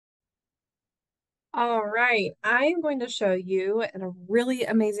All right, I'm going to show you a really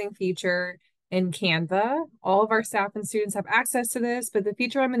amazing feature in Canva. All of our staff and students have access to this, but the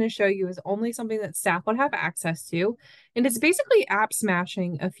feature I'm going to show you is only something that staff would have access to. And it's basically app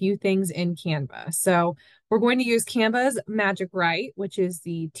smashing a few things in Canva. So we're going to use Canva's MagicWrite, which is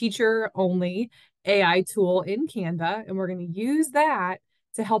the teacher only AI tool in Canva. And we're going to use that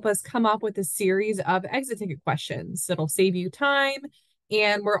to help us come up with a series of exit ticket questions. It'll save you time,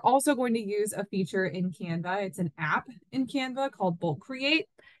 and we're also going to use a feature in Canva. It's an app in Canva called Bulk Create.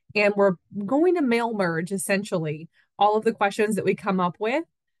 And we're going to mail merge essentially all of the questions that we come up with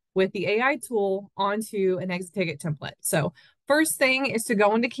the AI tool onto an exit ticket template. So first thing is to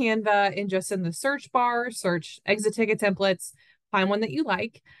go into Canva and just in the search bar, search exit ticket templates, find one that you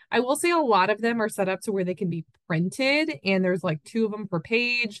like. I will say a lot of them are set up to where they can be printed, and there's like 2 of them per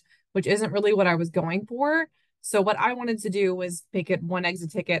page, which isn't really what I was going for. So what I wanted to do was make it one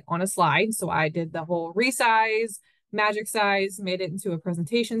exit ticket on a slide. So I did the whole resize, magic size, made it into a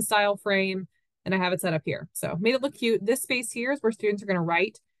presentation style frame, and I have it set up here. So made it look cute. This space here is where students are going to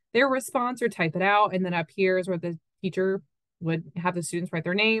write their response or type it out. And then up here is where the teacher would have the students write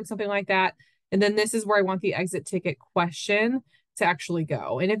their name, something like that. And then this is where I want the exit ticket question to actually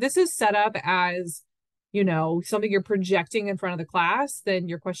go. And if this is set up as something you're projecting in front of the class, then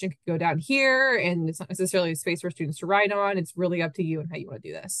your question could go down here and it's not necessarily a space for students to write on. It's really up to you and how you want to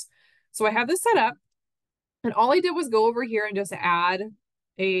do this. So I have this set up, and all I did was go over here and just add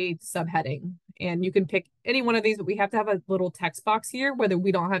a subheading. And you can pick any one of these, but we have to have a little text box here whether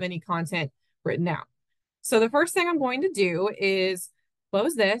we don't have any content written out. So the first thing I'm going to do is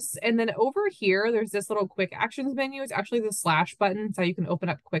close this. And then over here, there's this little quick actions menu. It's actually the slash button, so you can open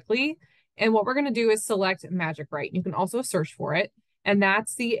up quickly. And what we're going to do is select MagicWrite. You can also search for it. And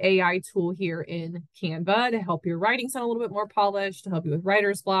that's the AI tool here in Canva to help your writing sound a little bit more polished, to help you with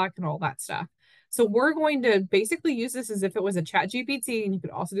writer's block and all that stuff. So we're going to basically use this as if it was a chat GPT, and you could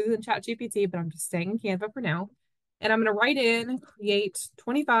also do this in chat GPT, but I'm just staying in Canva for now. And I'm going to write in, create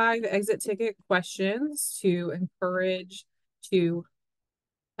 25 exit ticket questions to encourage to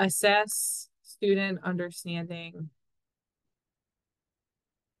assess student understanding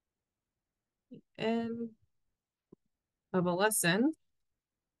end of a lesson.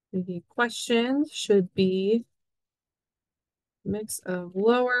 The questions should be a mix of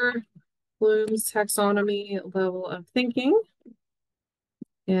lower Bloom's taxonomy level of thinking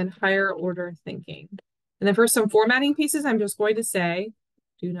and higher order thinking. And then for some formatting pieces, I'm just going to say,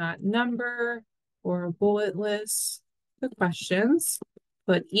 do not number or bullet list the questions.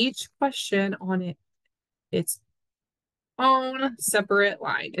 Put each question on its own separate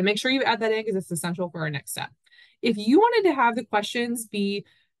line. And make sure you add that in because it's essential for our next step. If you wanted to have the questions be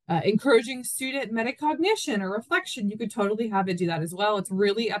encouraging student metacognition or reflection, you could totally have it do that as well. It's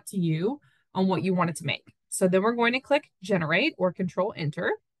really up to you on what you want it to make. So then we're going to click generate or control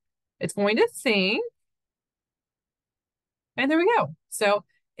enter. It's going to think. And there we go. So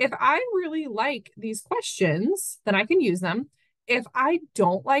if I really like these questions, then I can use them. If I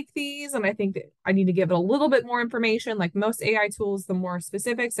don't like these and I think that I need to give it a little bit more information, like most AI tools, the more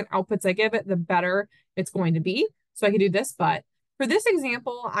specifics and outputs I give it, the better it's going to be. So I can do this, but for this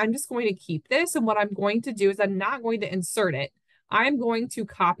example, I'm just going to keep this. And what I'm going to do is I'm not going to insert it. I'm going to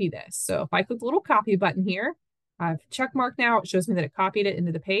copy this. So if I click the little copy button here, I've check mark now. It shows me that it copied it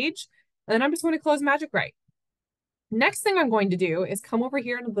into the page. And then I'm just going to close MagicWrite. Next thing I'm going to do is come over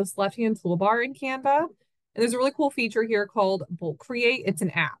here into this left-hand toolbar in Canva. And there's a really cool feature here called Bulk Create. It's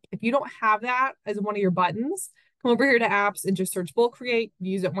an app. If you don't have that as one of your buttons, come over here to apps and just search Bulk Create,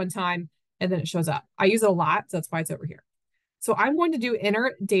 use it one time, and then it shows up. I use it a lot, so that's why it's over here. So I'm going to do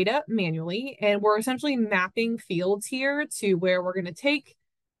enter data manually, and we're essentially mapping fields here to where we're going to take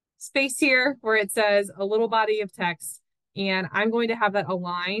space here where it says a little body of text, and I'm going to have that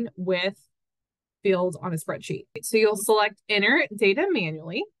align with fields on a spreadsheet. So you'll select enter data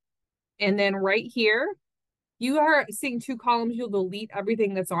manually, and then right here, you are seeing 2 columns. You'll delete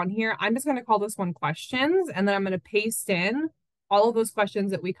everything that's on here. I'm just going to call this one questions, and then I'm going to paste in all of those questions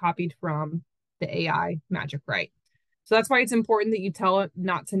that we copied from the AI MagicWrite. So that's why it's important that you tell it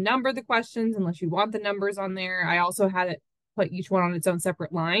not to number the questions unless you want the numbers on there. I also had it put each one on its own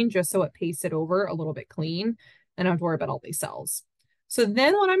separate line just so it pastes it over a little bit clean and I don't have to worry about all these cells. So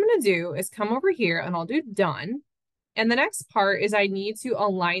then what I'm going to do is come over here and I'll do done. And the next part is I need to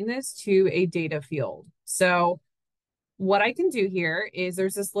align this to a data field. So what I can do here is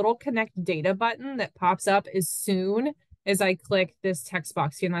there's this little connect data button that pops up as soon as I click this text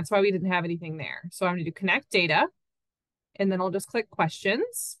box here. And that's why we didn't have anything there. So I'm going to do connect data, and then I'll just click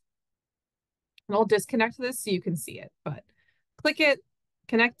questions. And I'll disconnect this so you can see it, but click it,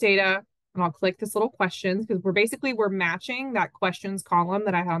 connect data, and I'll click this little questions because we're matching that questions column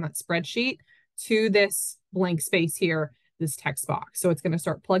that I had on that spreadsheet to this blank space here, this text box. So it's going to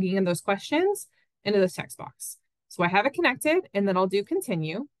start plugging in those questions into this text box. So I have it connected, and then I'll do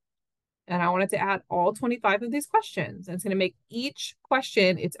continue. And I want it to add all 25 of these questions. And it's going to make each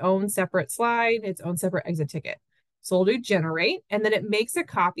question its own separate slide, its own separate exit ticket. So we'll do generate, and then it makes a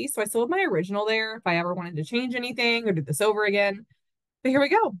copy. So I still have my original there if I ever wanted to change anything or do this over again. But here we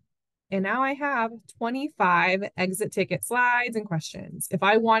go. And now I have 25 exit ticket slides and questions. If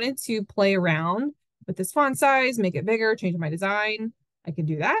I wanted to play around with this font size, make it bigger, change my design, I can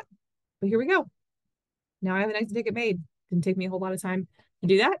do that. But here we go. Now I have an exit ticket made. Didn't take me a whole lot of time to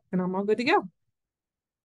do that, and I'm all good to go.